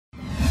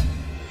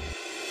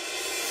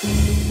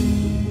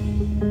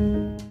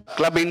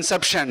club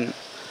inception,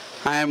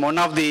 I am one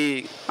of the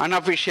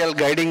unofficial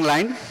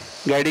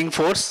guiding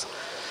force.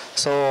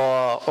 So,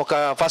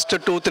 first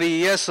 2-3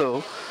 years,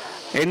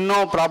 ఎన్నో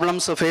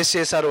problems face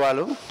చేశారు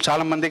వాళ్ళు,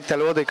 చాలామందికి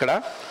తెలియదు ఇక్కడ.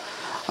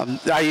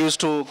 I used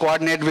to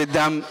coordinate with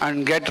them and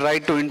get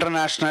right to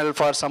international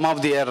for some of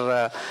their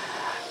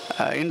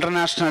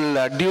international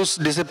dues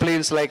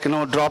disciplines, like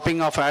dropping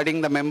of adding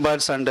the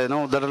members, and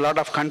there are a lot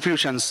of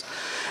confusions.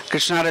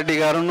 Krishna Reddy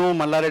garu,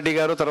 Malla Reddy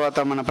garu,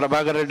 tarvata mana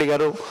Prabhakar Reddy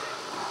garu,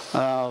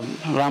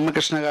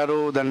 Ramakrishna garu,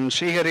 then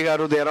Srihari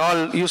garu, they are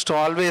all used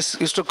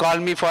to call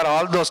me for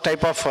all those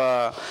type of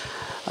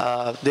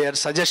their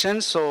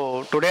suggestions. So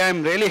today I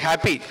am really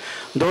happy,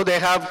 though they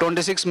have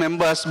 26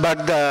 members, but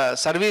the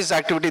service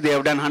activity they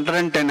have done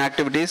 110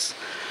 activities,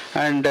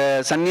 and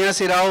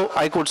Sannyasi Rao,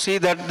 I could see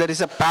that there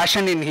is a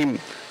passion in him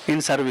in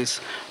service,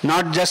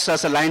 not just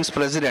as a Lions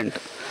president.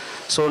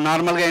 So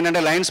నార్మల్గా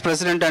ఏంటంటే Lions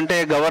president అంటే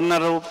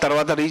governor,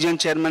 తర్వాత region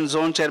chairman,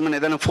 zone chairman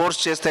ఏదైనా force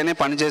చేస్తేనే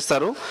పని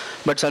చేస్తారు.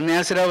 But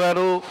Sanyasi Rao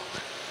గారు,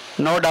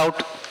 no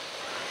doubt,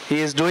 he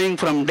is doing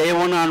from day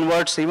one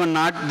onwards. Even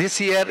not this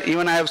year,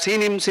 even I have seen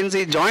him since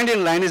he joined in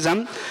Lionism,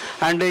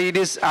 and it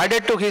is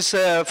added to his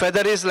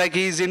feather is like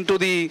he is into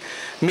the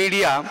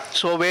media,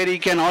 so where he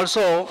can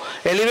also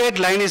elevate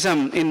Lionism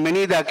in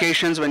many the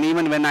occasions,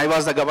 even when I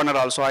was the governor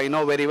also. I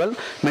know very well.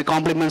 My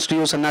compliments to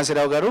you,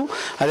 Sannyasi Rao garu.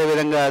 Ade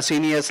vidhanga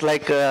seniors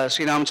like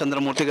Sri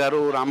Ramachandra Murthy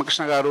garu,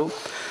 Ramakrishna garu.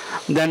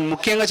 Then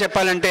ముఖ్యంగా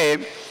చెప్పాలంటే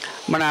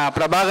మన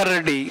Prabhakar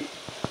Reddy,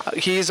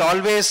 he is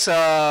always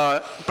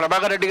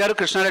Prabhakar Reddy గారు,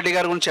 కృష్ణారెడ్డి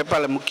గారు గురించి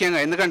చెప్పాలి ముఖ్యంగా.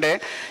 ఎందుకంటే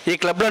ఈ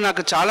క్లబ్లో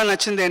నాకు చాలా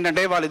నచ్చింది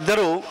ఏంటంటే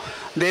వాళ్ళిద్దరూ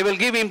they will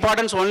give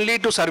importance only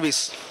to service.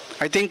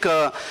 I think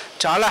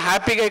చాలా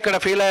హ్యాపీగా ఇక్కడ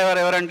ఫీల్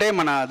అయ్యేవారు ఎవరంటే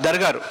మన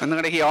దర్గారు.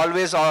 ఎందుకంటే he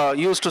always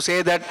use to say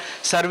that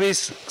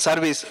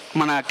service.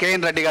 మన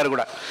కేఎన్ రెడ్డి గారు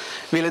కూడా,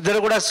 వీళ్ళిద్దరు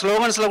కూడా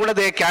స్లోగన్స్లో కూడా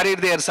they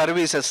carried their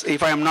services,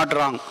 if I'm not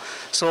wrong.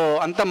 So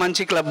అంత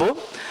మంచి club,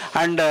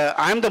 and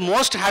I'm the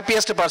most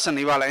happiest person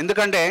ఇవాళ.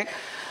 ఎందుకంటే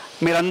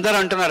మీరందరూ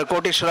అంటున్నారు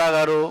కోటేశ్వర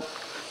గారు,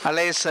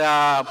 alloys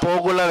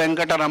Pogula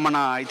Venkataramana,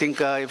 I think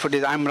if it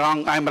is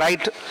I'm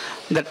right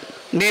that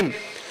name,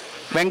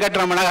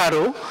 Venkataramana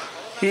గారు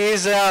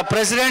is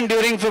president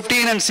during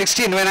 15 and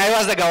 16 when I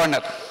was the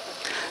governor.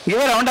 Give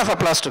a round of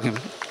applause to him,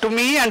 to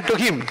me and to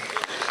him.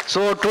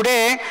 So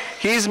today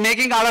he is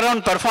making all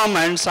around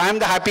performance. I am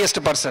the happiest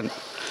person.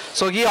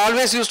 So he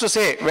always used to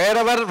say,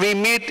 wherever we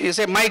meet, he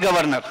say my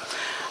governor.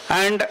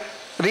 And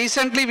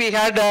recently we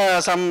had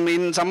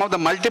some of the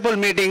multiple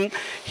meeting,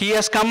 he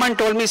has come and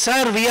told me, sir,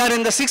 we are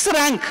in the 6th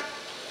rank.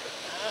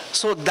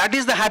 So that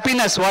is the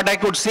happiness what I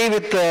could see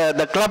with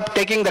the club,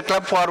 taking the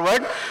club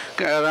forward.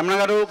 Ramana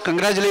garu,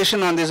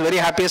 congratulations on this very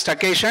happiest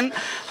occasion.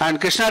 And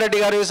Krishna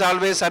Reddy garu is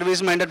always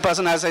service minded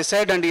person, as I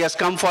said, and he has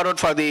come forward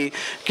for the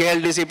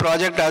KLDC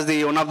project as the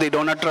one of the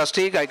donor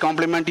trustee. I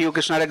compliment you,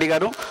 Krishna Reddy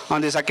garu, on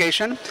this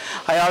occasion.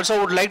 I also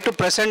would like to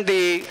present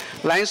the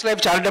Lions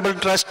Life Charitable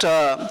Trust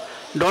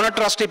donor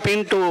trustee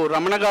pin to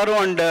Ramana garu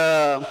and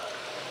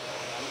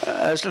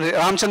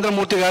Ramachandra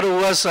Murthy garu,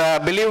 who was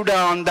believed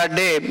on that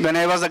day when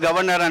I was the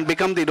governor and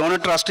become the donor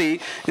trustee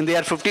in the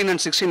year 15 and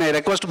 16. I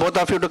request both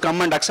of you to come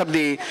and accept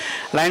the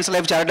Lions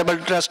Life Charitable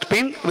Trust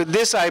pin. With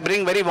this, I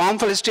bring very warm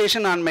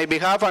felicitation on my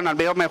behalf and on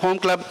behalf of my home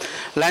club,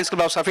 Lions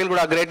Club of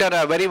Safilguda Greater,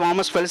 a very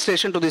warmest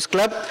felicitation to this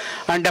club.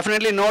 And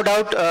definitely, no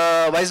doubt,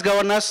 Vice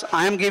Governors,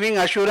 I am giving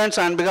assurance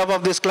on behalf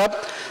of this club,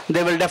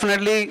 they will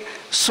definitely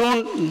soon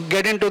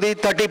get into the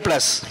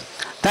 30+.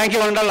 Thank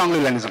you, and long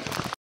live Lionism.